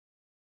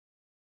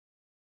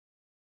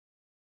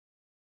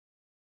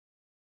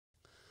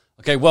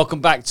Okay, welcome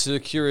back to the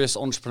Curious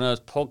Entrepreneurs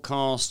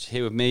podcast.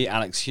 Here with me,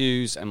 Alex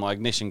Hughes, and my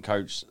Ignition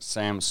coach,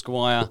 Sam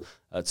Squire.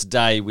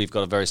 Today, we've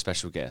got a very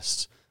special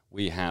guest.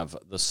 We have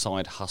the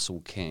side hustle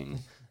king,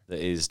 that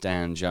is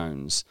Dan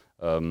Jones.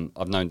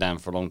 I've known Dan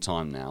for a long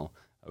time now.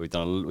 We do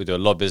a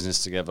lot of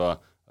business together.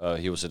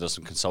 He also does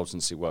some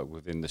consultancy work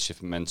within the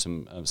Shift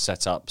Momentum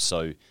setup.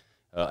 So,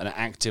 an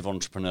active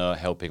entrepreneur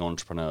helping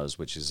entrepreneurs,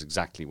 which is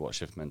exactly what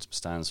Shift Momentum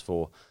stands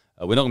for.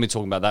 We're not going to be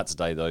talking about that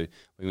today, though.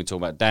 We're going to talk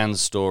about Dan's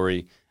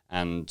story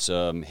and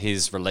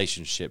his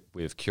relationship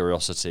with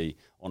curiosity,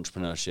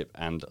 entrepreneurship,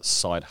 and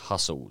side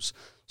hustles.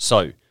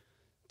 So,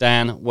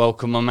 Dan,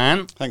 welcome, my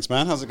man. Thanks,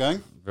 man. How's it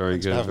going? Very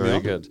good, very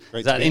good.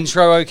 Great Is that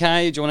intro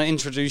okay? Do you want to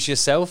introduce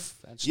yourself?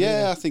 Actually?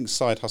 Yeah, I think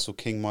side hustle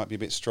king might be a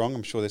bit strong.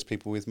 I'm sure there's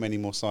people with many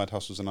more side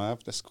hustles than I have.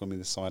 Let's call me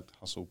the side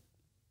hustle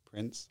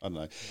prince. I don't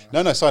know.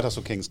 Yeah. No, side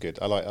hustle king's good.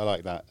 I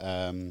like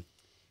that.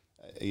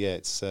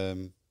 It's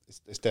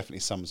definitely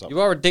sums up. You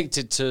are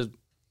addicted to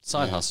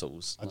side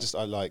hustles. I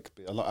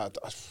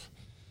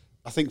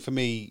think for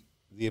me,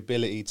 the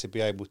ability to be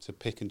able to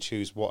pick and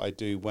choose what I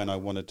do when I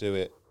want to do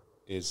it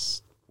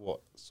is what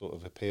sort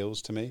of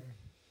appeals to me.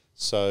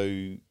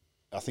 So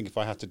I think if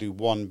I had to do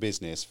one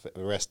business for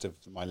the rest of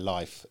my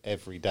life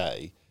every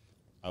day,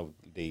 I would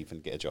leave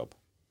and get a job.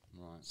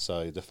 Right.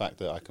 So the fact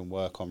that I can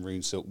work on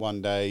Rune Silk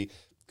one day,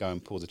 go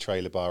and pull the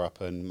trailer bar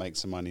up and make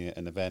some money at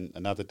an event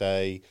another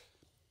day,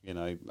 you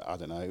know, I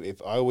don't know.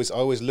 If I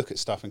always look at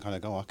stuff and kind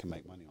of go, I can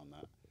make money on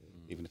that,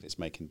 even if it's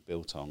making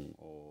biltong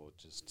or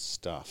just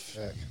stuff.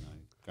 Yeah. You know,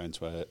 going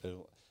to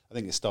I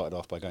think it started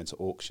off by going to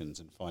auctions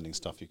and finding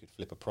stuff you could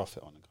flip a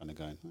profit on and kind of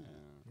going,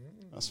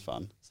 that's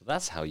fun. So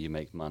that's how you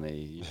make money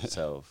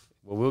yourself.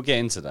 Well, we'll get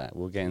into that.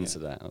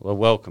 That. Well,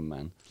 welcome,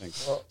 man.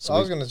 Thanks. Well, so I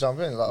was going to jump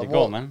in. Like,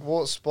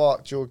 what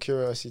sparked your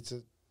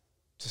curiosity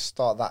to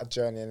start that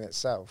journey in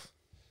itself?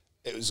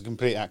 It was a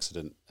complete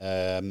accident.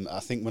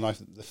 I think when my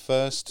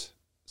first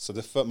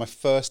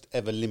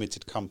ever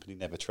limited company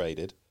never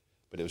traded,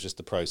 but it was just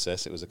the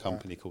process. It was a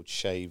company called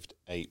Shaved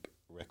Ape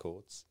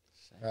Records.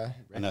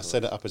 And I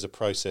set it up as a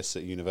process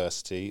at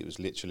university. It was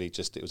literally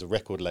it was a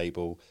record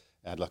label.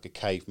 It had like a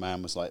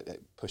caveman was like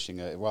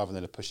rather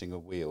than pushing a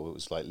wheel, it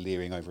was like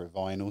leering over a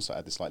vinyl. So it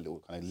had this like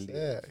little kind of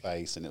leer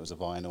face, and it was a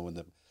vinyl, and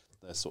the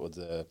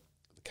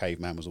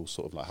caveman was all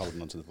sort of like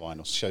holding onto the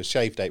vinyl. So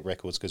Shaved Ape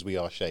Records, because we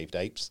are shaved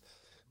apes,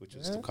 which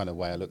was the kind of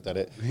way I looked at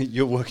it.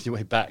 You're working your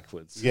way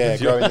backwards. Yeah,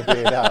 growing the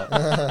beard out.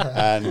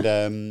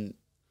 And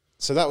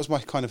so that was my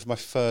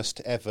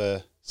first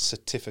ever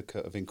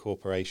certificate of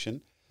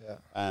incorporation. Yeah.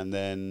 And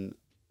then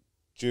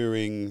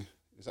it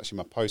was actually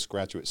my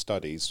postgraduate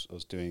studies, I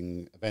was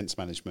doing events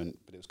management,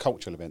 but it was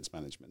cultural events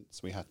management. So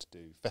we had to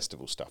do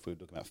festival stuff. We were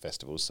looking at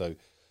festivals. So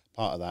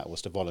part of that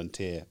was to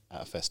volunteer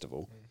at a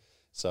festival.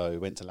 So I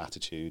went to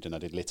Latitude and I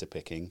did litter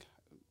picking.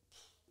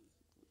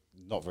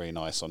 Not very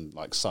nice on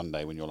like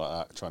Sunday when you're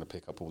like that, trying to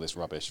pick up all this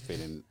rubbish,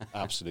 feeling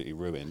absolutely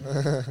ruined,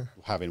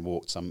 having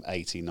walked some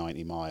 80,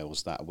 90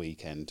 miles that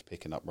weekend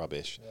picking up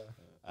rubbish. Yeah.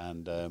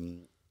 And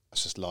I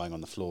was just lying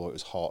on the floor. It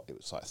was hot. It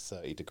was like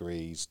 30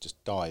 degrees,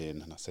 just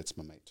dying. And I said to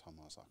my mate Tom,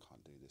 I was like, I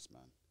can't do this,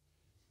 man.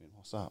 I mean,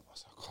 what's up? I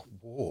was like, I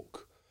can't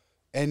walk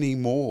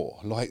anymore.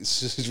 Like, it's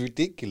just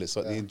ridiculous.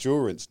 Like the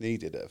endurance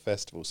needed at a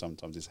festival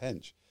sometimes is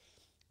hench.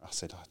 I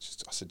said,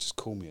 just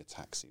call me a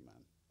taxi,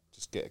 man.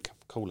 Just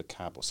call a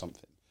cab or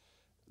something.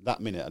 That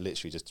minute, I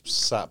literally just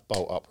sat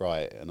bolt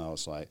upright, and I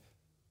was like,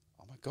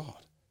 oh my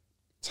God,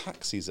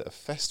 taxis at a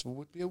festival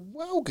would be a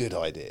well good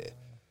idea.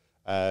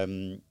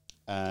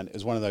 And it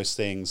was one of those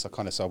things. So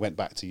I went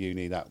back to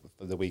uni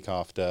the week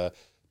after,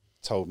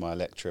 told my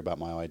lecturer about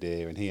my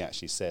idea, and he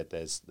actually said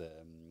there's the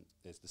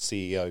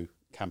CEO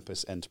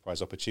Campus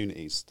Enterprise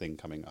Opportunities thing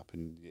coming up,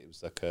 and it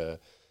was like a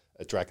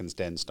Dragon's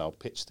Den style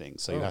pitch thing.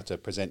 So you had to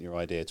present your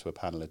idea to a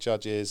panel of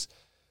judges,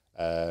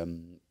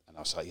 and I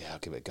was like, yeah, I'll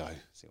give it a go,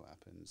 see what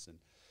happens. And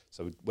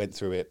so we went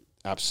through it,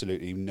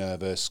 absolutely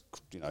nervous,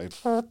 you know,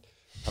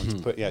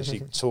 having to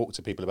actually talk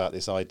to people about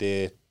this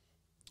idea,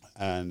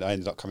 and I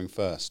ended up coming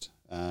first.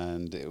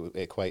 And it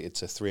equated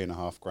to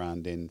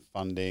 $3,500 in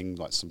funding,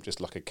 like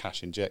a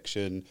cash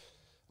injection.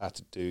 I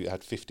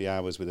had 50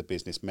 hours with a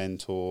business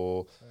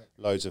mentor,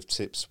 loads of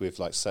tips with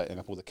like setting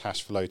up all the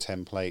cash flow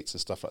templates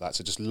and stuff like that.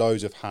 So just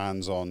loads of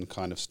hands-on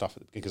kind of stuff,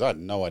 because I had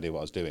no idea what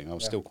I was doing. I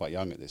was still quite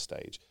young at this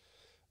stage.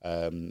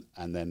 And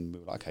then we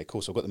were like, okay,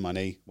 cool. So I got the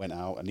money, went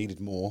out. I needed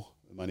more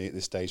money at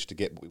this stage to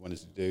get what we wanted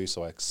to do.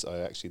 So I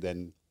actually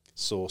then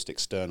sourced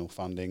external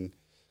funding,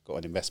 got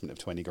an investment of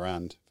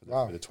 $20,000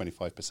 for the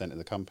 25% of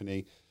the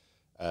company.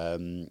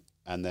 And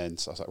then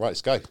so I was like, right,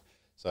 let's go.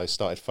 So I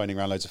started phoning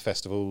around loads of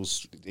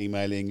festivals,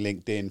 emailing,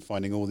 LinkedIn,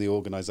 finding all the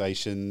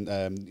organisation,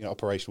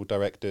 operational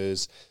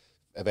directors,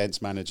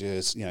 events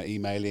managers,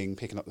 emailing,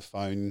 picking up the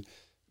phone,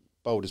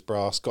 bold as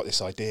brass, got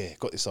this idea.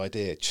 What do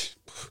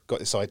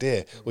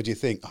you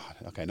think? Oh,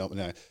 okay, no.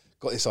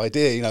 Got this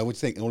idea, what do you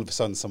think? And all of a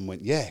sudden someone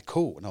went, yeah,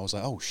 cool. And I was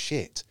like, oh,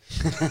 shit.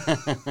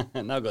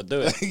 Now I've got to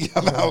do it.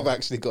 Now I've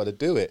actually got to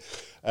do it.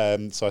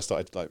 So I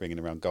started ringing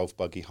around golf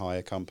buggy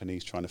hire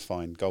companies, trying to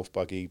find golf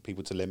buggy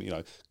people to limit,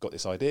 got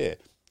this idea.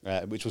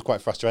 which was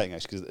quite frustrating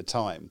actually, because at the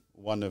time,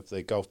 one of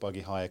the golf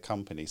buggy hire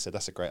companies said,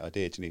 "That's a great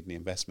idea. Do you need any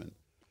investment?"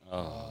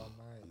 Oh,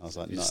 I was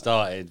like, you no.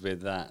 started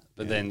with that,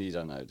 but then you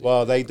don't know.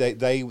 Well, they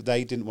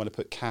didn't want to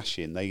put cash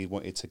in. They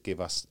wanted to give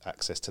us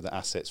access to the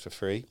assets for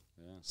free.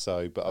 Yeah.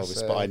 So, but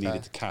I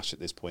needed the cash at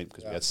this point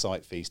because we had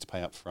site fees to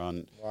pay up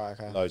front,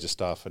 loads of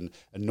stuff. And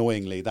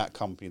annoyingly, that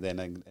company then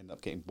ended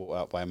up getting bought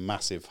out by a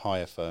massive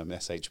hire firm,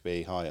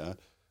 SHB Hire,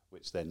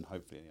 which then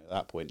hopefully at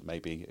that point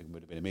maybe it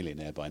would have been a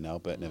millionaire by now,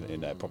 but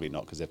probably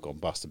not, because they've gone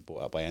bust and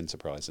bought out by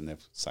Enterprise and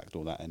they've sacked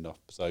all that end off.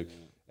 So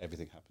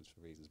everything happens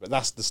for reasons. But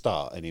that's the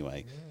start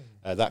anyway.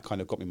 That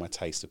kind of got me my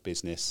taste of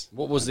business.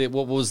 What was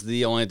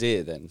the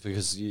idea then?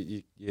 Because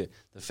you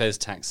the Fez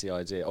taxi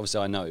idea.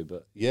 Obviously I know,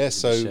 but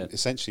so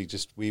essentially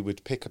just we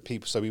would pick up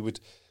people. So we would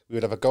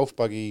have a golf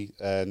buggy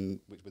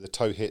with a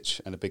tow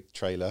hitch and a big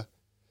trailer,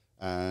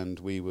 and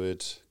we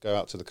would go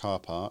out to the car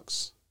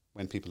parks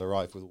when people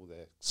arrive with all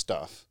their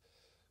stuff.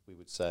 We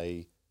would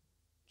say,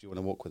 do you want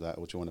to walk with that,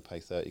 or do you want to pay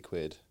 30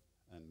 quid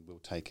and we'll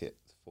take it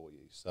for you?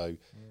 So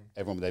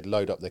everyone, they'd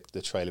load up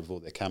the trailer with all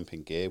their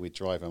camping gear. We'd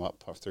drive them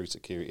up through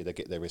security. They'd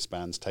get their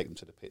wristbands, take them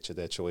to the pitch of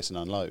their choice and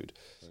unload.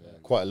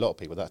 Quite a lot of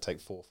people, that take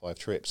 4 or 5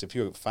 trips. If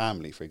you're a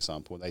family, for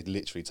example, they'd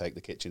literally take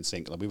the kitchen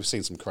sink. Like, we were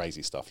seeing some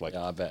crazy stuff like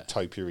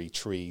topiary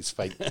trees,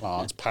 fake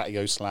plants,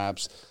 patio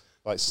slabs.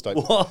 Like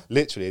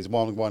literally, there's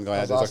one guy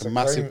had like a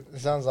massive.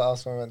 It sounds like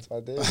us when we went to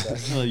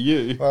ideas.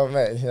 You? Well,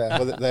 mate, yeah.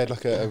 Well, they had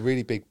like a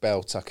really big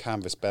a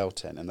canvas bell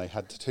tent, and they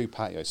had 2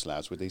 patio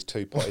slabs with these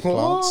 2 potted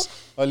plants.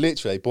 I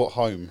literally brought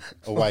home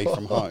away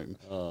from home,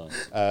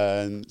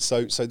 and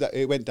so that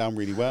it went down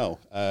really well.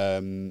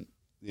 And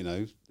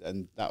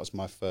that was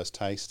my first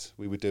taste.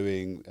 We were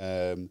doing,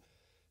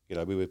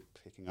 we were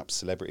picking up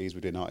celebrities. We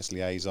were doing artist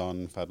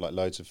liaison. We've had like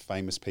loads of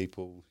famous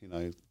people,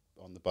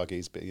 on the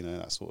buggies, but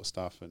that sort of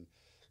stuff, and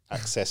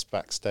access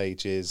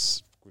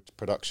backstages,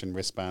 production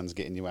wristbands,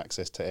 getting you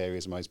access to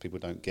areas most people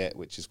don't get,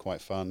 which is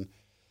quite fun.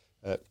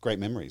 Great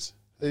memories.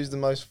 Who's the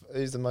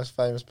most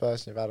famous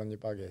person you've had on your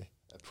buggy?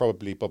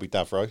 Probably Bobby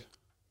Davro.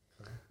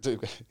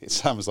 It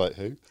sounds like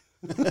who?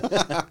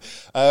 No,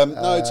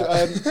 I'm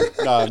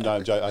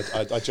joking.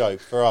 I joke.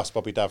 For us,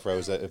 Bobby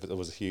Davro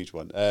was a huge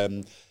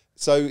one.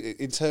 So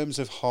in terms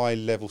of high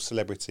level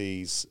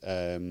celebrities,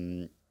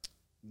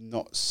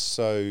 not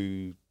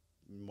so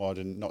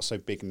modern, not so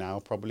big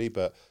now probably,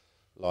 but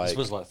like this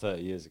was like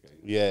 30 years ago.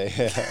 Yeah.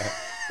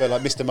 But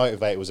like Mr.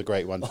 Motivator was a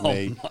great one for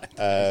me.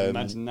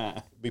 Imagine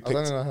that. I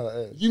don't know how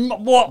that is.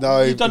 What?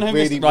 No, you don't know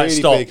really, Mr. Right, really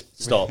stop. big.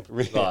 Stop.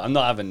 Really. Right, I'm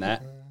not having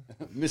that.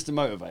 Mr.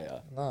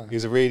 Motivator. No. He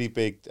was a really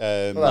big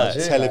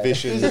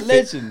television. He's a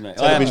legend, mate.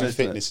 Television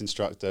fitness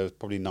instructor,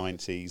 probably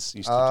 90s. Used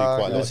to do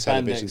quite a lot of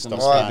television stuff.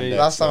 Right,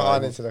 that's something I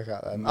need to look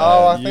at then.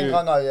 I think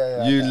I know.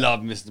 Yeah. You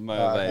love Mr.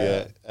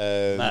 Motivator.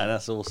 Yeah. Man,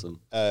 that's awesome.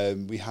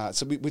 We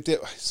had we did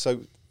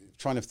so.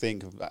 Trying to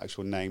think of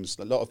actual names.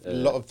 A lot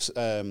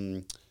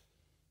of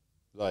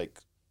like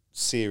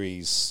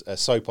series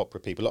soap opera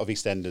people. A lot of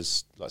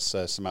EastEnders, like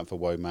Samantha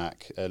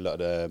Womack. A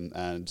lot of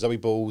and Zoe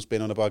Ball's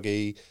been on a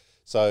buggy.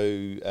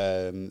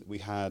 So we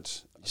had.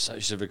 So you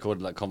should have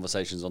recorded like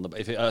conversations on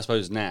the. I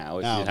suppose now,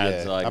 if you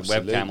had like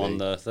absolutely. A webcam on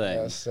the thing.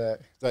 That's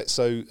sick.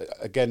 So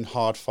again,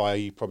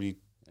 Hardfire. You probably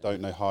don't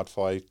know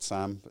Hardfire,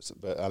 Sam,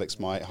 but Alex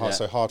might.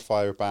 So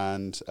Hardfire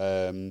band.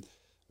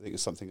 I think it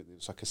was something. It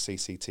was like a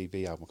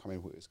CCTV album. I can't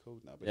remember what it was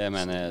called now. But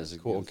it's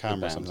caught on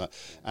camera or something like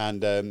that.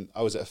 And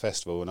I was at a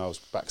festival and I was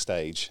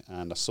backstage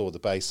and I saw the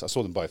bass. I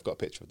saw them both. Got a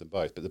picture of them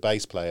both. But the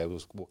bass player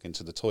was walking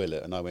to the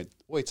toilet and I went,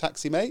 "Oi,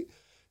 taxi, mate."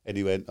 And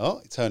he went,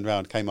 "Oh." He turned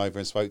around, came over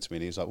and spoke to me.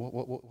 And he was like,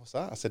 "What's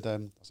that?" I said, "Do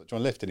you want a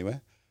lift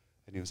anywhere?"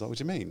 And he was like, "What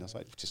do you mean?" I was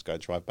like, "Just go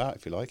and drive back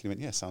if you like." And he went,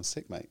 "Yeah, sounds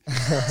sick, mate."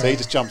 So he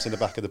just jumps in the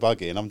back of the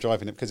buggy and I'm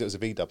driving it because it was a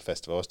VW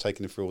festival. I was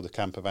taking him through all the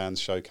camper vans,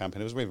 show camping.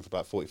 It was with him for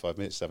about 45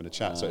 minutes having a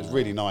chat. So it was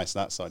really nice,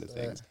 that side of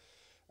things.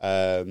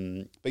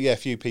 But yeah, a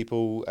few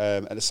people,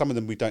 and some of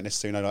them we don't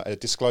necessarily know. Like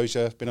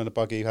Disclosure, been on a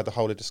buggy, had the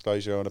whole of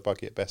Disclosure on a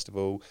buggy at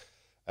Festival.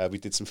 We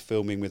did some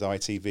filming with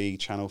ITV,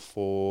 Channel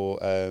 4.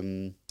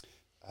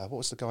 What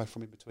was the guy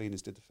from In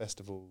Betweeners did the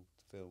festival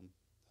film?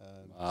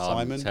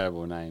 Simon.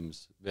 Terrible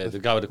names. Yeah, the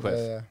guy with the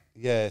quiff.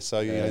 Yeah.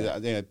 So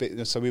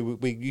so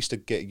we used to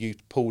get you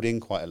pulled in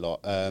quite a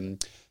lot.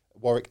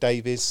 Warwick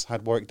Davies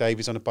had Warwick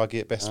Davies on a buggy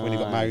at Festival when he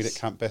got married at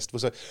Camp Festival.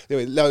 So there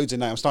were loads of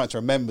names. I'm starting to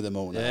remember them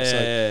all now.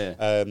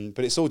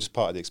 But it's all just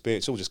part of the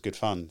experience. It's all just good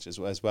fun as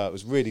well. It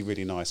was really,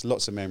 really nice.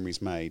 Lots of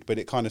memories made. But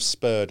it kind of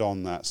spurred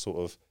on that sort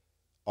of,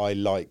 I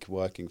like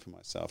working for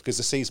myself. Because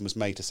the season was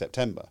May to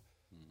September.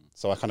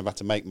 So I kind of had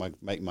to make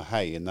my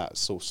hay in that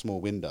sort of small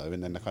window,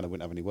 and then I kind of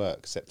wouldn't have any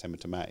work September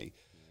to May.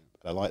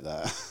 But I like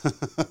that.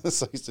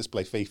 So I used to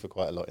play FIFA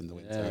quite a lot in the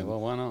winter. Yeah, well,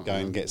 why not? Go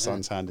and get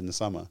suntanned in the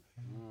summer.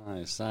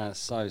 Nice, that's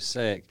so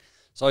sick.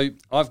 So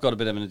I've got a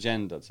bit of an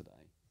agenda today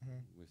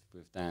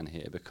with Dan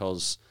here,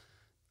 because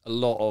a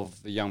lot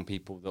of the young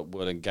people that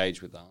will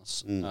engage with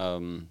us,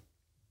 and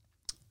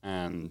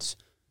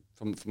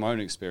from my own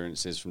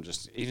experiences, from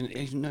just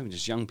even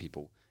just young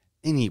people,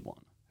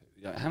 anyone.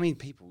 How many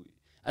people?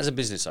 as a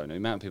business owner, the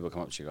amount of people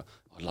come up to you and go,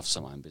 I'd love to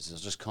start my own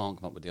business. I just can't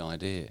come up with the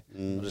idea.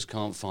 I just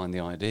can't find the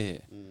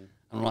idea. And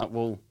I'm like,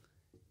 well,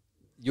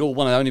 you're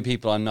one of the only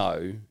people I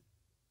know,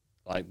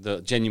 like,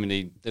 that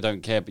genuinely, they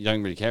don't care, but you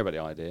don't really care about the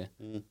idea.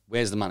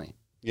 Where's the money?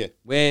 Yeah.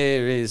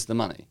 Where is the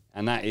money?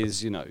 And that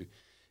is,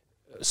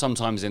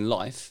 sometimes in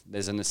life,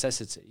 there's a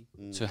necessity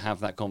to have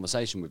that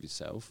conversation with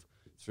yourself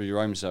through your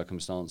own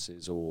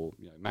circumstances or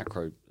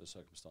macro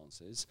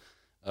circumstances.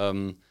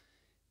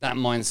 That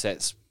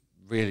mindset's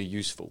really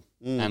useful.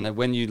 And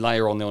when you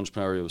layer on the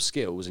entrepreneurial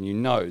skills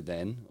and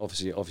then,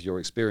 obviously, of your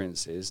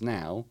experiences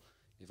now,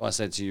 if I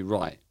said to you,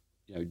 right,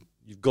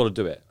 you've got to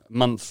do it. A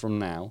month from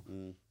now,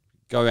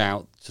 go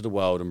out to the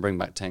world and bring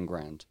back 10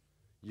 grand.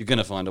 You're going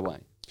to find a way.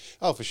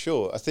 Oh, for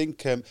sure. I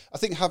think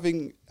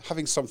having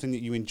something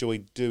that you enjoy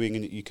doing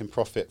and that you can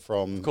profit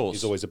from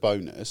is always a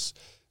bonus.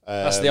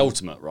 That's the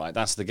ultimate, right?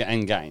 That's the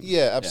end game.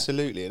 Yeah,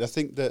 absolutely. And I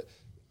think that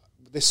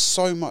there's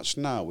so much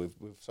now with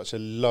such a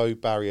low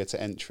barrier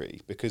to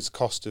entry because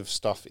cost of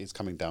stuff is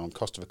coming down,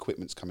 cost of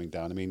equipment's coming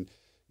down. I mean,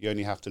 you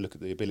only have to look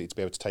at the ability to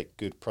be able to take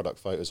good product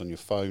photos on your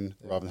phone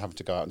rather than having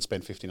to go out and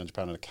spend £1,500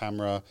 on a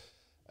camera.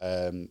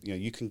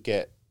 You can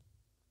get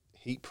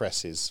heat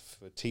presses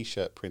for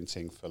T-shirt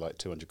printing for like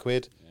 200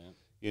 quid.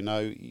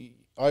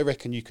 I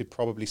reckon you could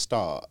probably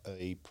start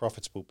a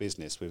profitable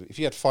business with, if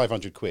you had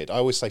 500 quid, I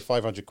always say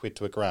 500 quid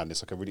to a grand.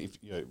 It's like a really,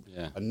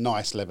 a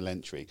nice level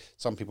entry.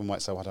 Some people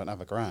might say, well, I don't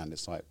have a grand.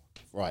 It's like,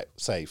 right,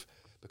 save.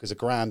 Because a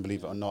grand,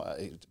 believe it or not,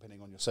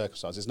 depending on your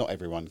circumstances, not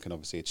everyone can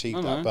obviously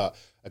achieve that, but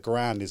a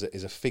grand is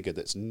a figure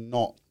that's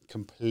not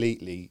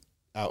completely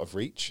out of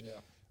reach. Yeah.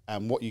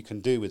 And what you can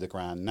do with a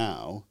grand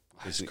now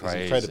is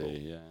incredible.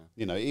 Yeah.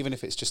 Even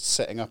if it's just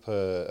setting up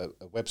a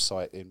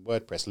website in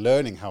WordPress,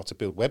 learning how to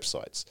build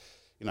websites.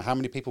 How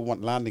many people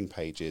want landing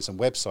pages and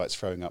websites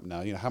throwing up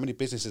now? How many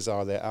businesses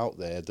are there out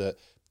there that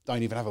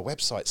don't even have a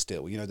website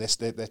still?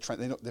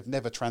 They've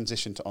never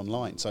transitioned to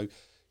online. So,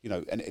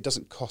 and it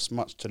doesn't cost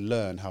much to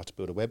learn how to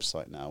build a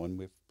website now. And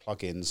with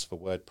plugins for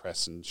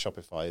WordPress and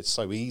Shopify, it's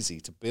so easy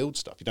to build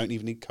stuff. You don't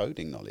even need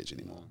coding knowledge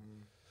anymore.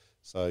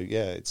 So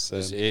yeah,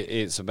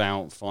 it's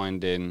about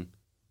finding,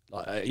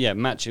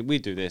 matching. We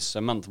do this.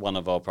 So month one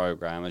of our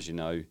program, as you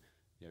know,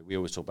 we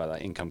always talk about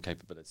that income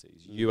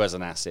capabilities. You as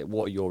an asset,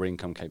 what are your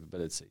income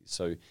capabilities?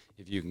 So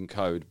if you can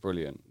code,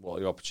 brilliant. What are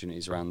your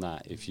opportunities around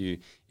that? If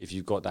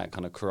you've got that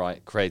kind of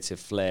creative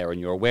flair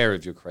and you're aware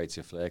of your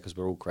creative flair, because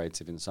we're all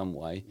creative in some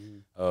way,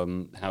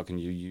 how can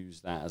you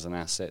use that as an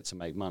asset to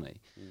make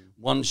money?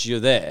 Once you're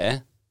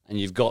there and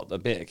you've got a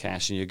bit of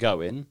cash and you're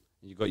going,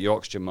 you've got your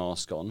oxygen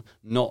mask on,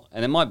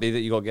 and it might be that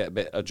you've got to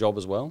get a job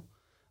as well.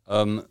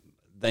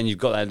 Then you've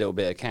got that little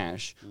bit of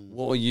cash.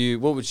 What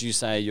would you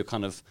say your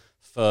kind of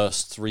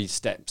first 3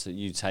 steps that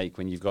you take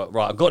when you've got,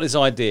 right, I've got this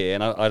idea,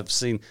 and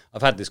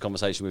I've had this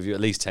conversation with you at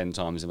least 10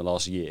 times in the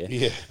last year.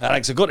 Yeah.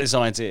 Alex, I've got this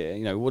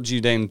idea. What do you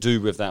then do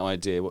with that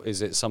idea?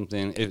 Is it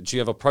something, do you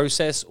have a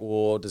process,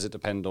 or does it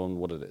depend on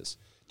what it is?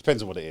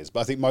 Depends on what it is.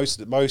 But I think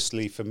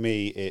mostly for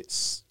me,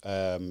 it's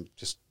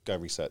just go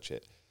and research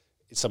it.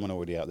 It's someone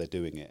already out there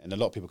doing it. And a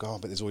lot of people go,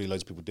 but there's already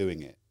loads of people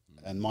doing it.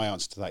 And my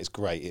answer to that is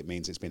great. It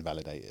means it's been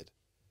validated.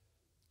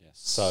 Yes.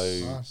 So,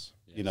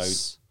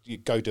 nice. You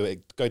go do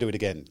it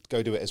again.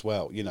 Go do it as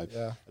well.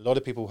 A lot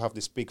of people have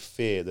this big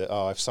fear that,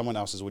 if someone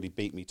else has already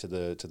beat me to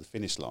the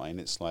finish line,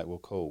 it's like, well,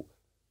 cool.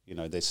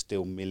 There's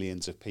still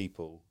millions of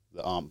people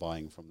that aren't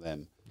buying from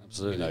them.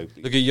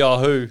 Absolutely. Look at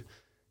Yahoo.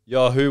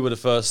 Yahoo were the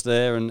first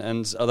there, and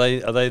are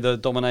they the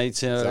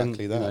dominator?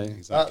 Exactly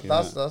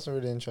that. That's a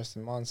really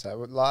interesting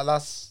mindset. Like,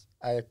 that's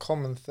a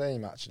common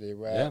theme actually,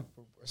 where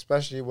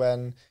especially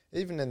when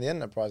even in the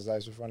enterprise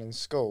days with running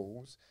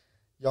schools,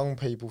 young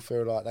people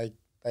feel like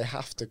they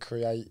have to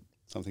create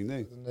something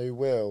new, the new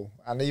wheel.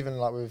 And even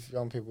like with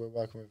young people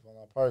we're working with on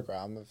our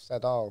program, they've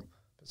said,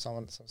 but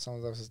someone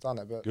else has done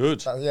it. But good.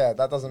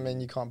 That doesn't mean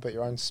you can't put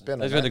your own spin on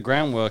it. They've got the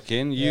groundwork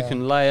in. You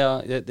can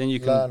layer, then you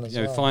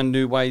can find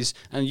new ways.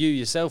 And you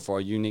yourself are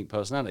a unique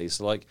personality.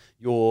 So like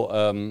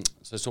so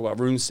let's talk about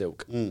Rune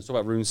Silk. Let's talk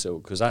about Rune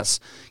Silk, because that's,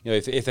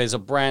 if there's a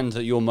brand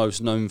that you're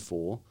most known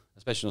for,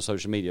 especially on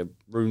social media,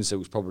 Rune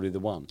Silk's probably the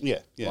one. Yeah.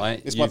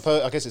 Right? It's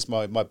I guess it's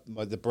my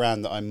the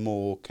brand that I'm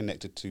more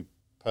connected to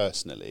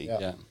personally.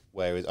 Yeah.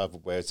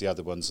 Whereas the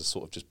other ones are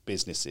sort of just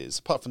businesses,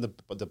 apart from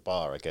the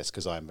bar, I guess,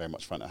 because I am very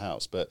much front of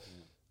house. But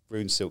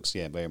Rune Silk's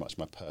very much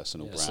my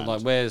personal brand. So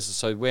like,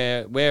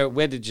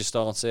 where did you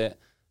start it?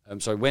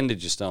 When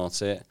did you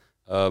start it?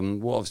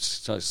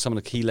 What are some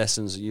of the key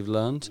lessons that you've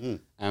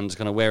learned, and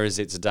kind of where is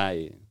it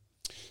today?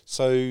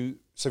 So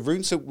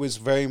Rune Silk was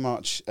very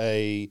much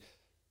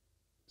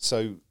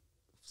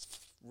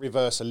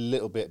reverse a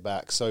little bit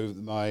back. So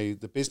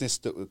the business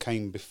that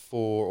came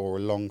before or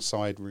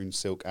alongside Rune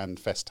Silk and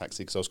Fest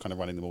Taxi, because I was kind of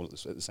running them all at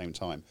the same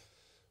time.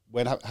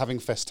 When having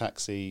Fest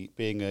Taxi,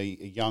 being a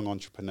young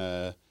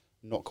entrepreneur,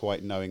 not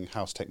quite knowing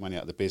how to take money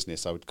out of the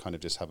business, I would kind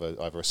of just have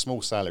either a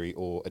small salary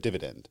or a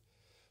dividend.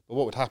 But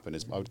what would happen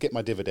is I would get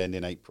my dividend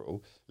in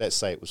April. Let's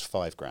say it was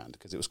 $5,000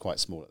 because it was quite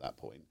small at that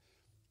point,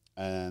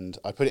 and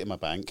I put it in my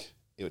bank.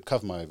 It would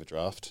cover my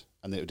overdraft,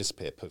 and then it would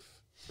disappear. Poof.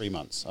 3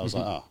 months. I was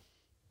like,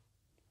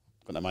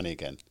 got no money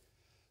again.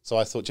 So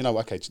I thought,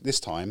 okay, this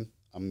time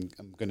I'm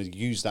going to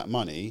use that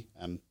money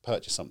and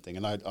purchase something.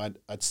 And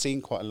I'd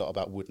seen quite a lot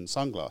about wooden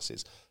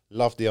sunglasses.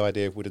 Loved the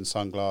idea of wooden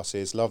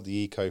sunglasses, loved the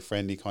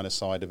eco-friendly kind of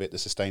side of it, the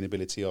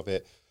sustainability of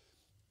it.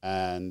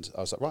 And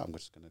I was like, right, I'm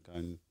just going to go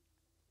and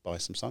buy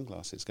some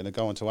sunglasses. Going to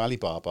go onto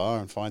Alibaba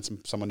and find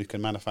someone who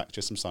can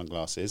manufacture some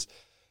sunglasses.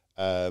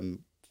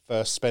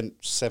 First spent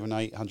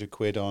 700-800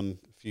 quid on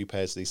a few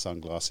pairs of these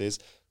sunglasses.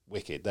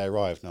 Wicked. They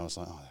arrived and I was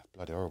like, oh, they're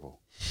bloody horrible.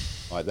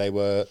 Like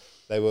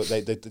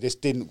they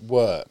just didn't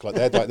work. Like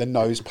they had like the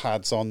nose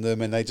pads on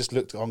them and they just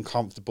looked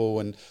uncomfortable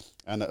and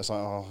it was like,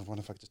 oh, I wonder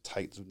if I could just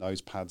take the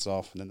nose pads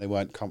off, and then they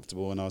weren't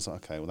comfortable and I was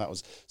like, okay, well that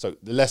was so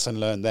the lesson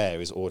learned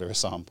there is order a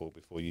sample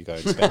before you go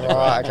and spend it.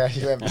 Right, okay,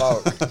 you went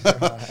bulk.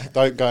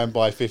 Don't go and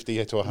buy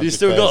 50 to 100 You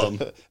still pairs got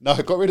them? No,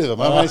 I got rid of them.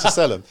 I managed to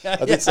sell them.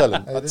 I did sell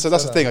them. Oh, So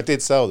that's the thing, I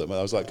did sell them.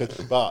 I was like, good.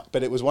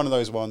 But it was one of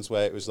those ones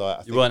where it was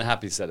like You weren't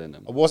happy selling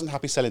them. I wasn't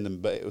happy selling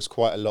them, but it was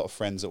quite a lot of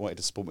friends that wanted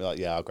to support me. Like,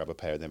 yeah, I'll grab a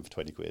pair of them for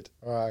 20 quid.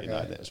 Right, okay.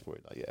 And it was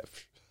probably like, yeah,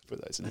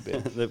 put those in the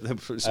bin.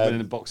 They're spinning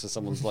in a box of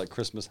someone's like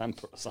Christmas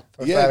hamper or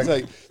something. Yeah,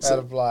 They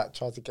so, had like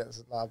tried to get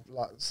like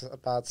a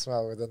bad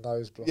smell with a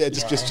nose block. yeah,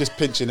 just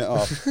pinching it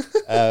off.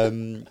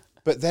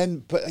 But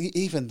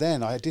even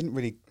then, I didn't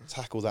really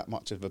tackle that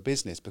much of a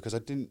business because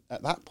at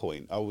that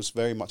point, I was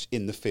very much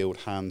in the field,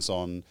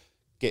 hands-on,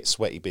 get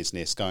sweaty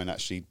business, go and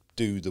actually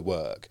do the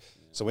work.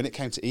 So when it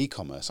came to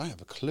e-commerce, I didn't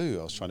have a clue.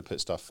 I was trying to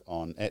put stuff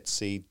on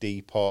Etsy,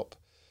 Depop.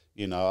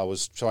 I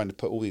was trying to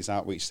put all these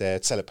outreach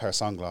there, sell a pair of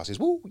sunglasses.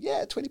 Woo,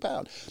 yeah, £20.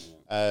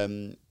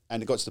 And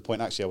it got to the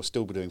point, actually, I was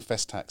still doing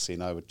Fest Taxi,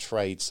 and I would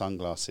trade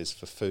sunglasses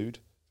for food,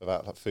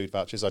 like food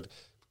vouchers. I'd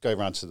go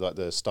around to like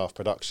the staff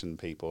production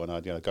people, and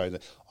I'd go in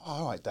there, oh,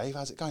 all right, Dave,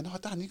 how's it going? Oh,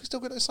 Dan, you can still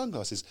get those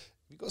sunglasses.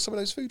 You got some of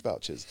those food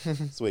vouchers?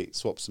 Sweet,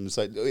 swaps them.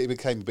 So it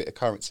became a bit of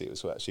currency. It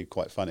was actually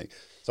quite funny.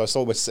 So I was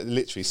almost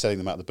literally selling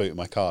them out the boot of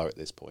my car at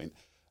this point.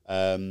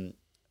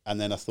 And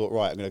then I thought,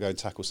 right, I'm going to go and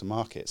tackle some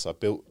markets. So I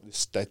built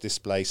this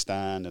display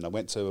stand and I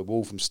went to a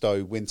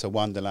Walthamstow Winter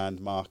Wonderland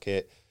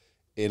market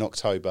in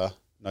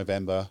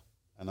November.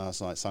 And I was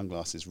like,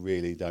 sunglasses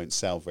really don't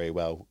sell very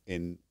well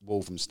in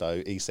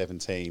Walthamstow,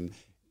 E17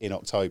 in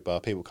October.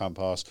 People come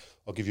past,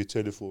 I'll give you a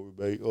tenner for it,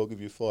 mate. I'll give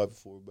you a fiver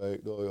for it,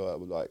 mate. I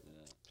was like,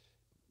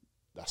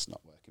 that's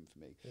not working for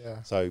me.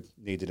 Yeah. So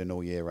needed an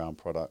all year round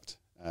product.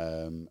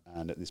 And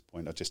at this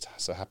point, I just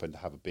so happened to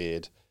have a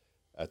beard.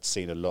 I'd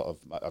seen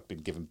I've been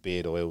given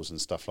beard oils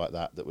and stuff like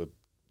that were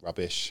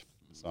rubbish.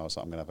 So I was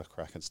like, I'm going to have a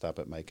crack and stab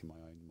at making my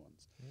own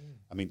ones.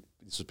 I mean,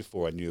 this was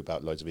before I knew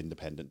about loads of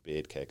independent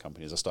beard care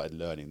companies. I started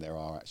learning there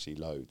are actually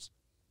loads.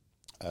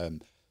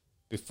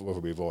 Before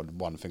we move on,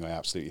 one thing I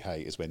absolutely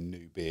hate is when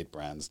new beard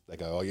brands, they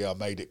go, oh yeah, I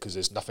made it because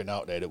there's nothing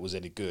out there that was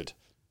any good.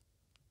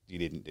 You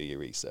didn't do your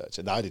research.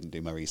 And I didn't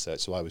do my research,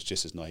 so I was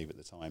just as naive at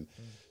the time.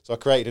 So I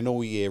created an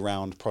all year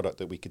round product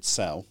that we could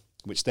sell,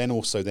 which then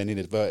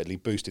inadvertently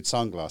boosted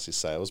sunglasses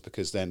sales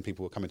because then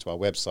people were coming to our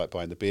website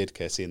buying the beard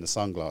care, seeing the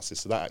sunglasses.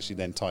 So that actually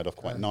then tied off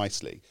quite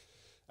nicely.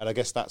 And I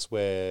guess that's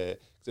where,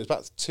 it was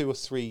about 2 or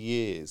 3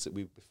 years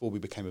before we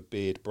became a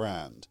beard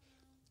brand.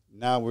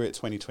 Now we're at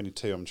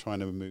 2022. I'm trying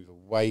to move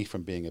away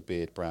from being a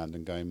beard brand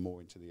and going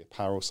more into the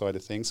apparel side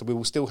of things. So we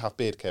will still have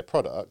beard care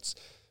products,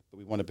 but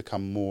we want to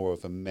become more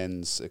of a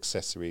men's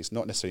accessories,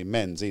 not necessarily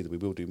men's either. We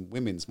will do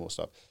women's more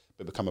stuff,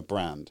 but become a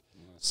brand.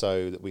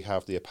 So that we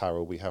have the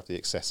apparel, we have the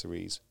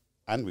accessories,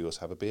 and we also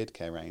have a beard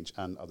care range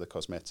and other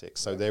cosmetics.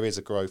 So there is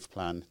a growth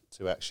plan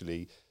to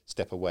actually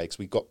step away because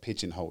we got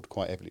pigeonholed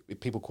quite heavily.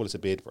 People call us a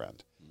beard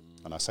brand.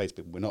 And I say to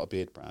people, we're not a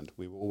beard brand.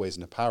 We were always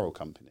an apparel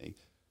company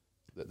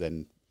that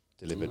then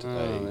delivered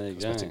a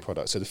cosmetic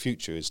product. So the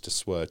future is to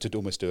swerve, to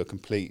almost do a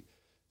complete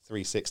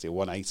 360 or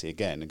 180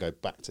 again and go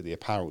back to the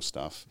apparel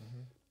stuff.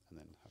 And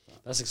then have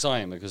that. That's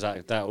exciting because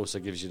that also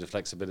gives you the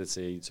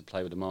flexibility to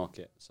play with the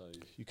market. So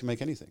you can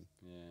make anything.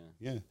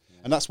 Yeah.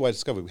 And that's why I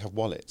discovered we have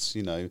wallets,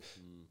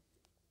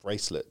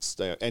 bracelets,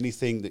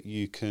 anything that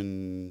you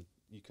can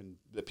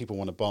that people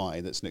want to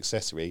buy that's an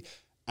accessory.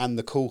 And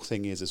the cool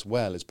thing is as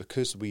well is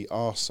because we're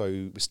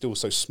still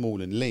so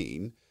small and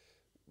lean,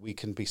 we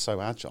can be so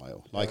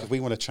agile. Like if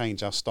we want to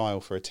change our style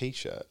for a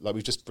t-shirt, like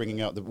we're just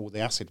bringing out all the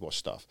acid wash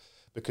stuff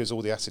because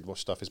all the acid wash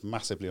stuff is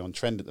massively on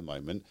trend at the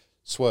moment.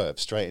 Swerve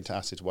straight into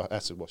acid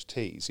wash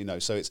tees,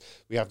 so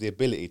we have the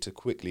ability to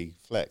quickly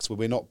flex where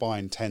we're not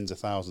buying tens of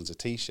thousands of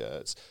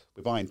t-shirts,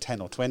 we're buying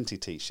 10 or 20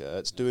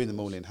 t-shirts, doing them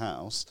all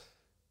in-house.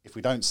 If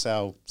we don't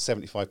sell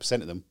 75%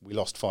 of them, we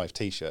lost 5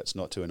 t-shirts,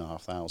 not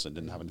 2,500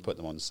 and having to put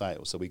them on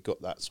sale. So we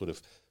got that sort of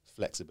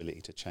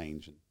flexibility to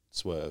change and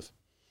swerve.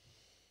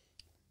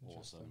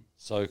 Awesome.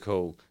 So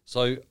cool.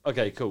 So,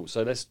 okay, cool.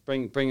 So let's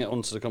bring it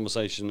onto the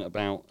conversation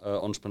about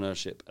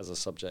entrepreneurship as a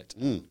subject,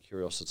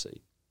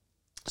 curiosity.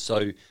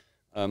 So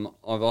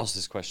I've asked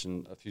this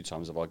question a few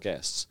times of our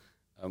guests.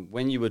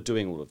 When you were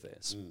doing all of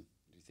this,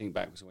 you think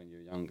back to when you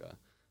were younger,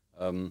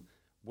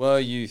 were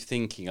you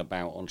thinking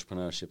about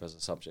entrepreneurship as a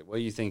subject? Were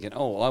you thinking,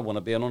 oh, I want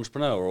to be an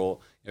entrepreneur? Or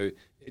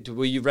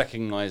were you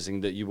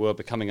recognizing that you were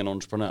becoming an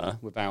entrepreneur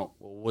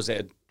or was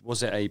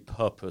it a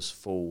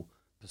purposeful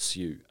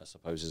pursuit, I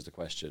suppose is the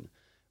question?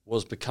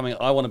 Was becoming,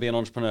 I want to be an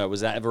entrepreneur,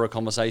 was that ever a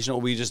conversation?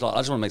 Or were you just like, I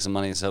just want to make some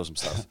money and sell some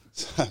stuff?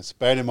 So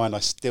bearing in mind, I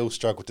still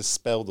struggle to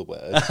spell the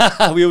word.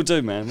 We all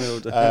do, man. We all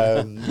do.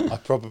 I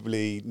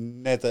probably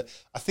never,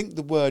 I think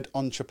the word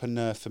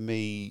entrepreneur for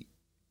me,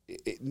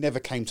 it never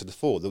came to the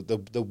fore.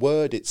 The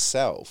word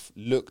itself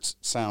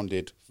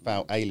sounded,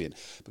 felt alien.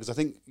 Because I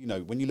think,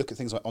 when you look at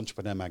things like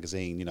Entrepreneur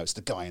Magazine, it's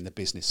the guy in the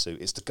business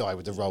suit, it's the guy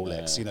with the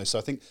Rolex, so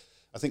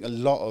I think a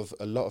lot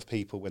of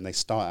people, when they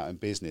start out in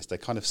business, they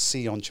kind of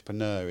see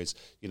entrepreneur as,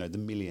 the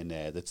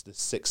millionaire, that's the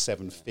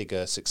 6-7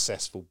 figure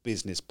successful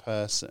business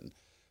person,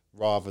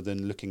 rather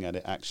than looking at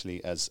it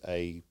actually as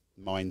a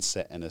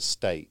mindset and a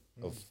state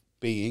of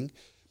being.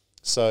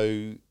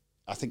 So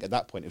I think at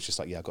that point it was just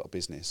like, I've got a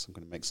business, I'm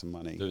going to make some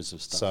money. Doing some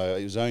stuff. So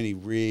it was only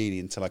really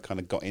until I kind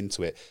of got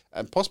into it,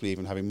 and possibly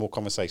even having more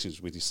conversations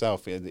with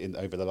yourself in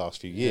over the last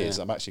few years,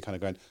 I'm actually kind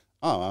of going,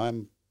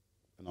 I'm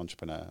an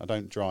entrepreneur. I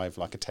don't drive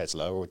like a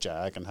Tesla or a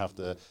Jag and have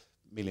the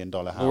 $1 million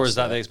house. Or is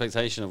that the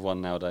expectation of one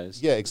nowadays?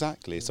 Yeah,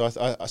 exactly. So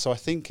I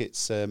think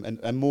it's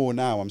and more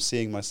now I'm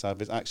seeing myself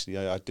as actually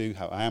I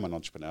am an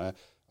entrepreneur.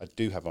 I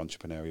do have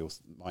entrepreneurial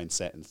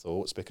mindset and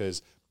thoughts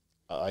because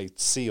I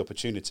see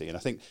opportunity, and I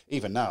think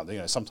even now,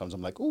 sometimes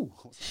I'm like, "Ooh,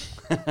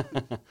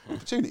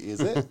 opportunity,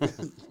 is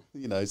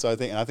it?" So I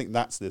think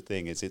that's the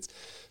thing. It's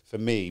for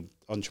me,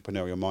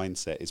 entrepreneurial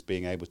mindset is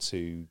being able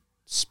to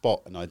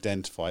spot and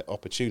identify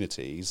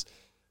opportunities,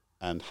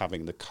 and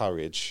having the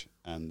courage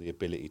and the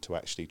ability to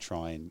actually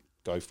try and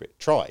go for it.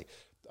 Try.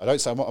 I'm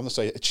not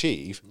saying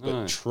achieve,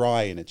 but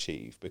try and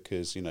achieve,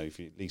 because if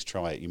you at least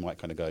try it, you might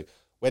kind of go,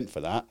 went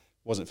for that,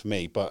 wasn't for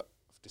me, but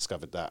I've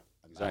discovered that.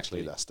 And Exactly.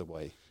 Actually, that's the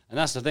way. And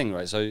that's the thing,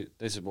 right? So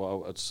this is what I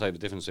would say the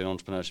difference between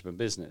entrepreneurship and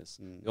business.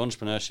 The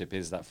entrepreneurship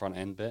is that front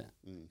end bit.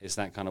 It's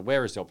that kind of,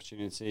 where is the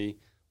opportunity?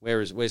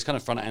 Where's kind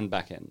of front end,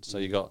 back end. So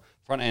you got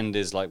front end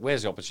is like,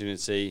 where's the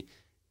opportunity?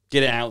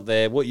 Get it out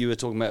there. What you were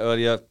talking about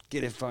earlier,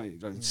 get it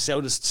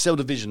sell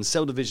the vision,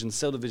 sell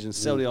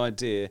the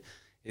idea.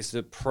 It's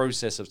the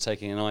process of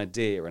taking an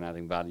idea and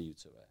adding value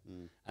to it.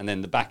 And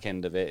then the back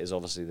end of it is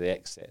obviously the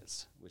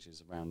exits, which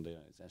is around,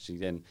 it's actually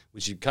then,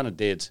 which you kind of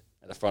did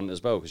at the front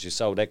as well, because you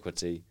sold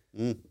equity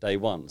day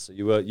one. So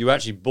you were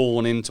actually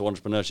born into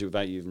entrepreneurship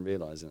without you even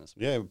realising this.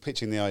 Yeah,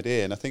 pitching the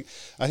idea, and I think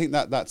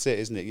that's it,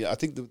 isn't it? Yeah, I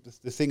think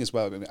the thing as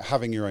well,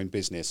 having your own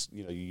business,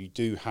 you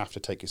do have to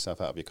take yourself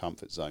out of your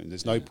comfort zone.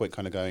 There's no point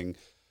kind of going,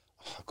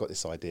 I've got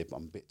this idea, but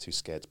I'm a bit too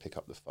scared to pick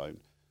up the phone,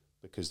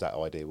 because that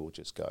idea will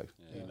just go.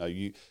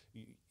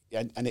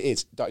 And it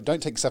is.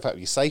 Don't take yourself out of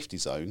your safety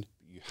zone.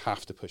 You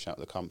have to push out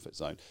the comfort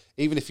zone.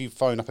 Even if you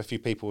phone up a few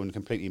people and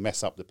completely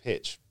mess up the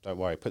pitch, don't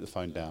worry, put the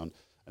phone down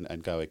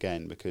and go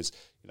again, because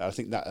I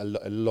think that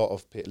a lot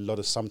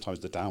of sometimes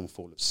the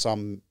downfall of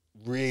some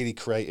really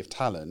creative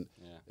talent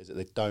is that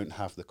they don't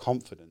have the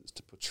confidence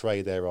to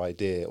portray their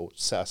idea, or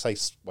I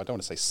don't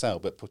want to say sell,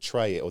 but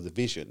portray it, or the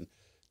vision,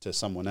 to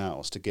someone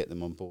else to get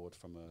them on board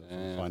from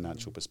a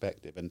financial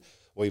perspective,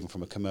 or even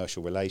from a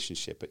commercial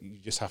relationship. But you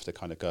just have to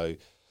kind of go,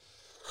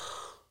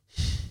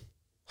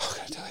 I'm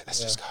going to do it,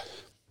 let's just go.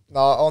 No,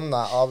 on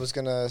that, I was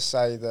going to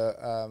say that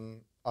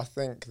I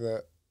think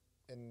that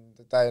in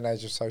the day and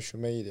age of social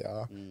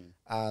media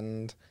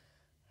and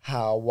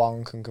how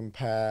one can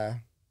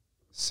compare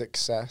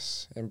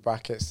success in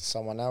brackets to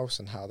someone else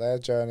and how their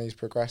journey is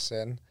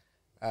progressing,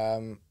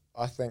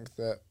 I think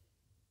that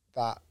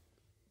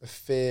the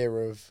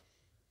fear of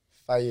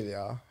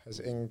failure has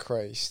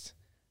increased.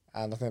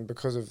 And I think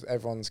because of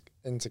everyone's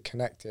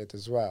interconnected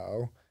as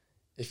well,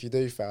 if you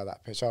do fail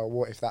that pitch,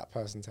 what if that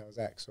person tells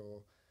X,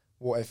 or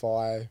what if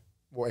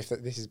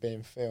this is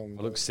being filmed?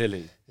 It looks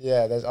silly.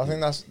 Yeah, I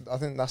think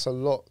that's a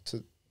lot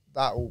to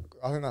that.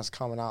 I think that's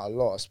coming out a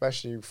lot,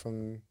 especially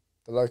from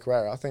the local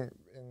area. I think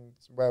in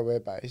where we're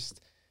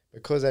based,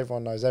 because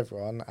everyone knows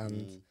everyone,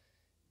 and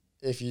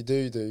if you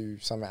do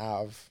something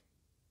out of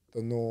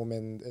the norm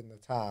in the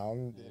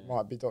town, it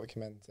might be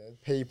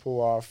documented.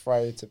 People are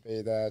afraid to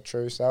be their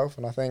true self,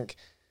 and I think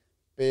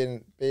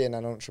being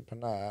an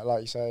entrepreneur,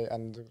 like you say,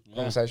 and the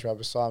conversation we had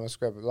with Simon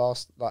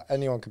Scribb,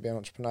 anyone could be an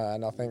entrepreneur,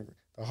 and I think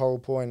the whole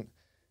point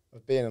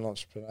of being an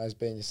entrepreneur is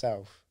being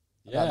yourself.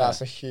 Yeah.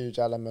 That's a huge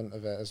element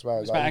of it as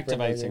well. It's about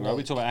activating, right?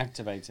 We talk about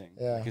activating.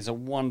 Yeah. Like, it's a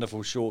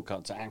wonderful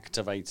shortcut to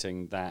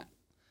activating that.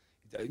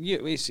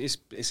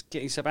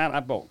 It's about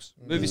that box.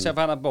 Move yourself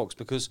out of that box,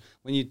 because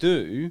when you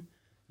do,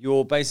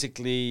 you're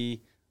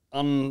basically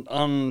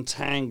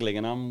untangling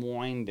and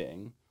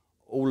unwinding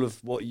all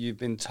of what you've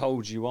been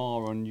told you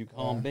are and you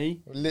can't be.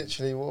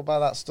 Literally, what about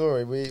that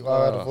story?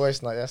 I had a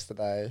voice note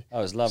yesterday. Oh,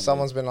 it was lovely.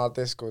 Someone's been on our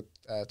Discord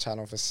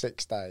channel for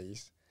 6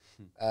 days.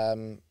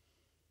 In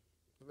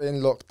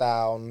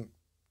lockdown,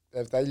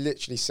 they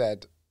literally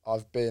said, I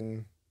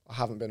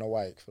haven't been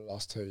awake for the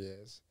last 2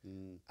 years,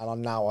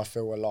 and I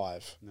feel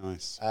alive.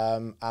 Nice.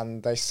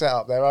 And they set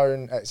up their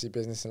own Etsy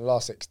business in the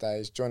last 6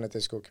 days, joined the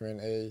Discord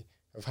community,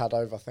 have had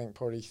over, I think,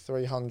 probably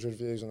 300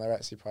 views on their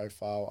Etsy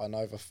profile and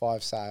over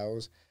 5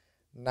 sales.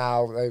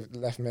 Now they've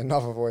left me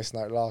another voice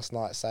note last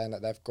night saying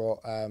that they've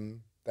got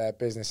their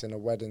business in a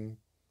wedding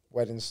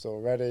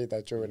store ready.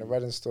 They're drawing a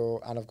wedding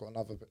store, and I've got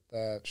another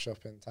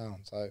shop in town.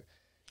 So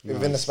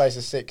within the space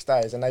of 6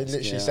 days, and they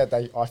literally said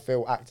I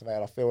feel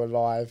activated, I feel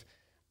alive,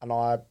 and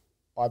I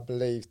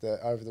believe that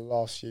over the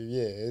last few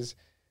years,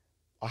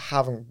 I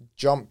haven't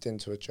jumped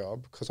into a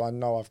job because I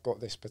know I've got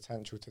this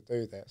potential to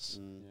do this.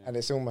 And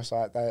it's almost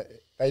like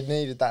they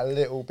needed that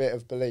little bit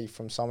of belief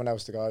from someone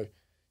else to go,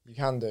 you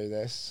can do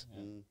this.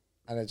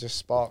 And it just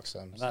sparks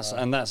them.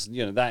 And that's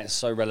that is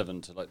so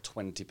relevant to like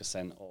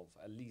 20% of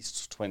at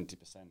least 20%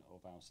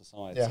 of our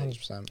society. Yeah,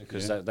 100%.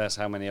 Because that's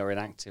how many are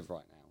inactive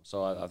right now.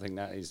 So I think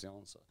that is the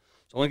answer.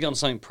 So I want to get on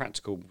something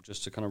practical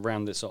just to kind of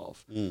round this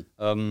off.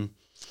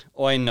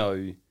 I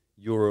know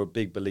you're a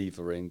big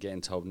believer in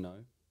getting told no,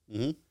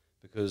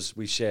 because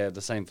we share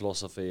the same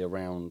philosophy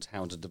around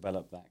how to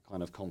develop that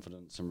kind of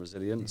confidence and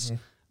resilience.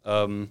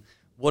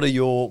 What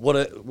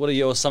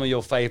are some of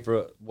your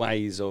favourite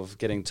ways of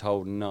getting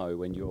told no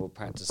when you're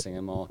practicing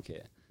a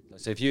market?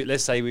 So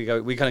let's say we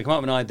kind of come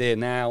up with an idea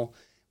now.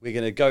 We're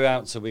going to go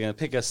out, so we're going to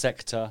pick a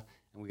sector,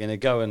 and we're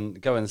going to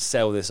go and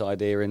sell this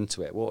idea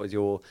into it. What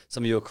are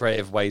some of your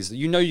creative ways that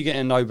you're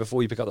getting a no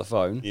before you pick up the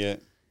phone? Yeah.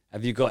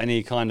 Have you got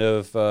any kind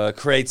of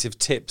creative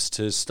tips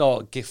to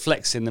start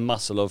flexing the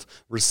muscle of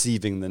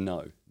receiving the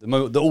no,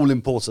 the all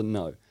important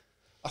no?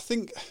 I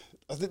think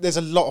there's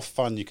a lot of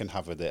fun you can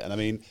have with it, and I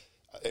mean,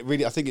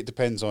 I think it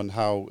depends on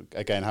how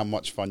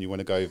much fun you want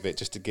to go with it,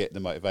 just to get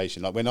the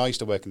motivation. Like when I used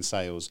to work in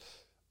sales,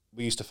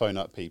 we used to phone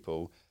up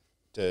people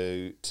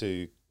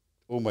to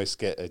almost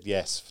get a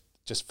yes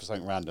just for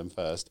something random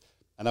first,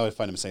 and I would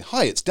phone them and say,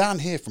 "Hi, it's Dan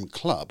here from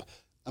Club.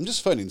 I'm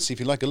just phoning to see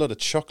if you like a lot of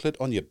chocolate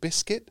on your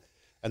biscuit."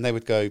 And they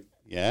would go,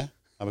 "Yeah."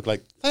 I would go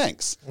like,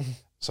 "Thanks."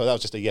 So that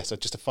was just a yes,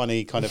 just a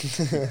funny kind of,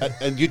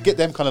 and you'd get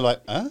them kind of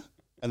like, "Huh?"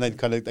 And then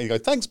you go,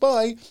 "Thanks,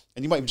 bye."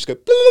 And you might even just go,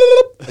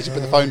 "Bleep," as you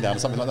put the phone down or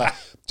something like that.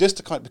 Just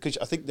to because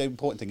I think the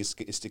important thing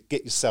is to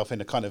get yourself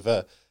in a kind of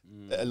a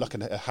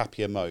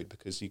happier mode,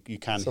 because you can hear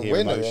emotion. It's a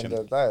win at the end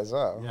of the day as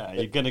well. Yeah,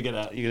 you're going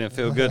to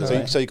feel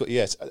good. So you got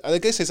yes. I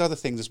guess there's other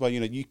things as well.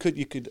 You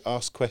could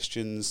ask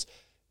questions.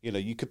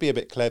 You could be a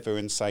bit clever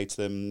and say to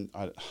them,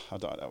 I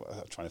don't know,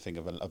 I'm trying to think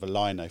of a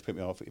line now, put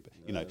me off. If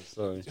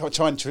you want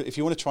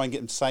to try and get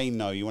them to say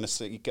no, you want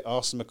to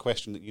ask them a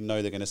question that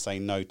they're going to say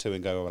no to,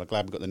 and go, "Well, I'm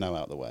glad we got the no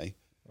out of the way.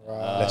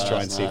 Right. Let's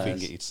try and see if we can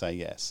get you to say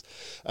yes."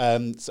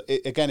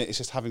 It's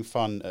just having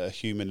fun at a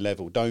human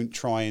level. Don't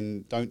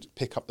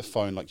pick up the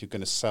phone like you're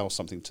going to sell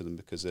something to them,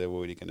 because they're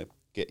already going to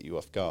get you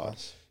off guard.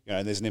 Yes.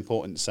 And there's an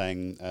important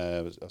saying,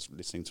 I was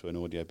listening to an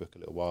audiobook a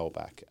little while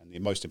back, and the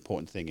most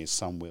important thing is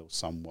some will,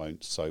 some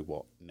won't, so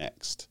what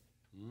next?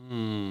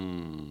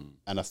 And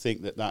I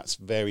think that's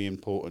very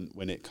important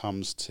when it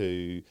comes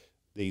to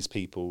these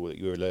people that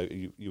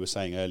you were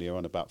saying earlier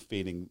on about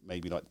feeling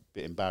maybe like a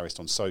bit embarrassed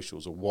on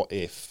socials, or what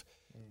if,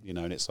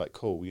 and it's like,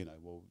 cool,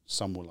 well,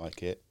 some will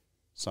like it,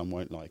 some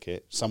won't like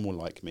it, some will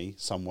like me,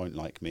 some won't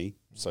like me,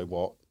 so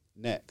what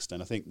next?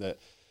 And I think that,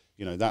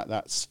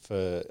 that's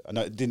for. I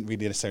know it didn't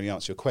really necessarily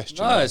answer your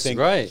question. No, it's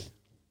great.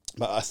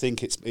 But I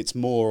think it's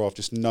more of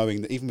just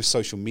knowing that even with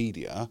social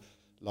media,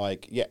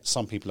 like,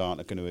 some people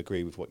aren't going to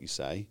agree with what you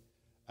say.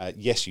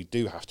 Yes, you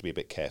do have to be a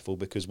bit careful,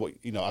 because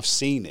I've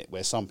seen it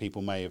where some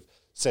people may have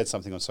said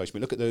something on social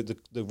media. Look at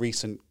the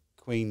recent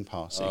Queen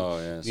passing. Oh,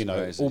 yeah,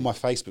 crazy. All my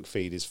Facebook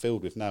feed is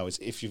filled with now is,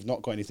 if you've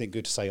not got anything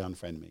good to say,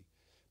 unfriend me.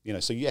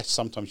 So yes,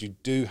 sometimes you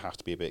do have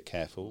to be a bit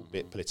careful, a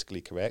bit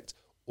politically correct,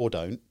 or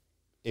don't,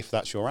 if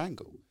that's your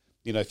angle.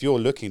 If you're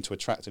looking to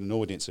attract an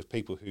audience of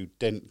people who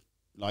didn't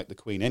like the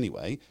Queen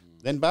anyway,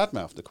 then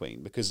badmouth the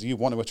Queen, because you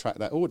want to attract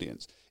that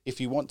audience.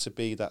 If you want to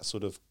be that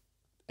sort of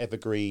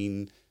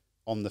evergreen,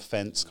 on the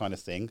fence kind of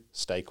thing,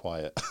 stay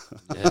quiet.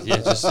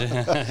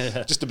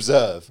 Just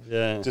observe.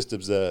 Yeah. Just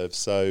observe.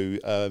 So,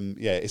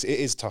 it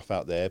is tough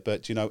out there,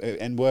 but,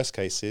 in worst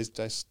cases,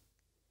 just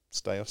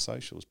stay off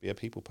socials, be a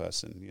people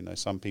person.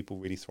 Some people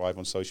really thrive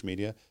on social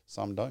media,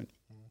 some don't.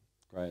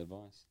 Great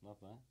advice. Love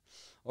that.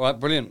 All right,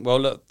 brilliant. Well,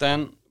 look,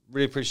 Dan,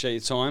 really appreciate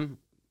your time.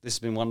 This has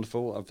been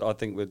wonderful. I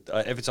think with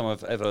every time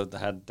I've ever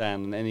had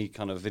Dan in any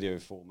kind of video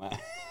format,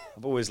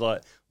 I've always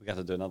like, we got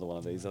to do another one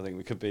of these. I think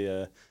we could be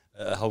a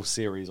whole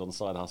series on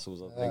side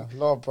hustles. I think a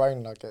lot of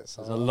brain nuggets.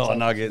 There's a lot of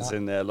nuggets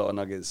in there. A lot of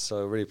nuggets. So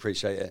I really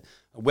appreciate it.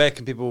 Where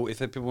can people, if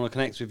people want to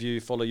connect with you,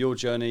 follow your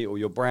journey or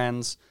your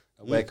brands,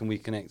 where can we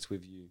connect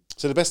with you?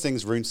 So the best thing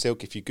is Rune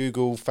Silk. If you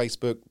Google,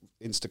 Facebook,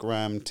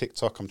 Instagram,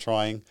 TikTok, I'm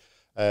trying.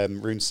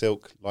 Rune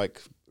Silk,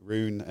 like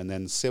rune, and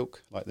then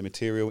silk, like the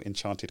material,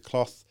 enchanted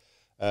cloth.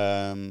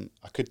 I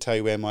could tell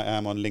you where I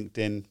am on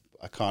LinkedIn.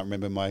 I can't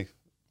remember my...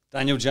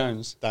 Daniel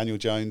Jones.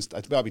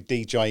 That'd be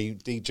D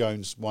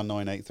Jones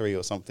 1983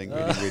 or something.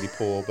 Really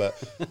poor, but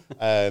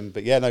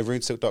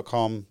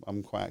runesilk.com.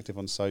 I'm quite active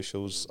on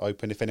socials.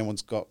 Open if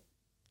anyone's got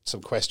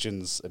some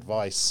questions,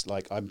 advice.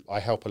 Like I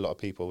help a lot of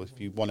people. If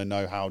you want to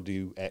know how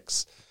do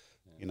X,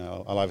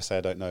 I'll either say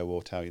I don't know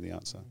or tell you the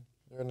answer.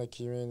 You're in the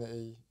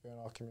community. You're in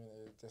our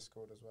community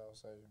Discord as well,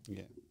 so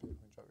Yeah. people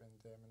can drop you in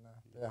DM in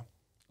there. But yeah.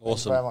 Awesome.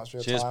 Thank you very much for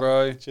your Cheers, time.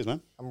 bro. Cheers,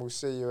 man. And we'll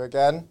see you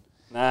again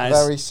Nice.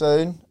 very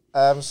soon.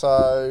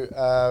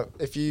 So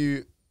if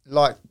you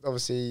like,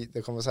 obviously,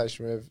 the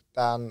conversation with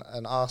Dan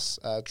and us,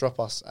 drop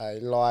us a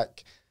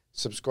like,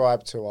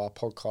 subscribe to our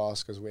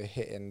podcast because we're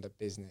hitting the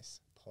business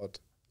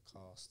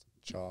podcast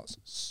charts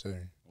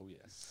soon. Oh,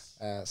 yes.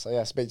 So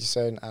yeah, speak to you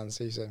soon and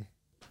see you soon.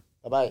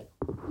 Bye-bye.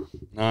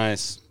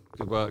 Nice.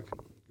 Good work.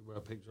 Good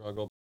work, Pig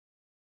Dragon.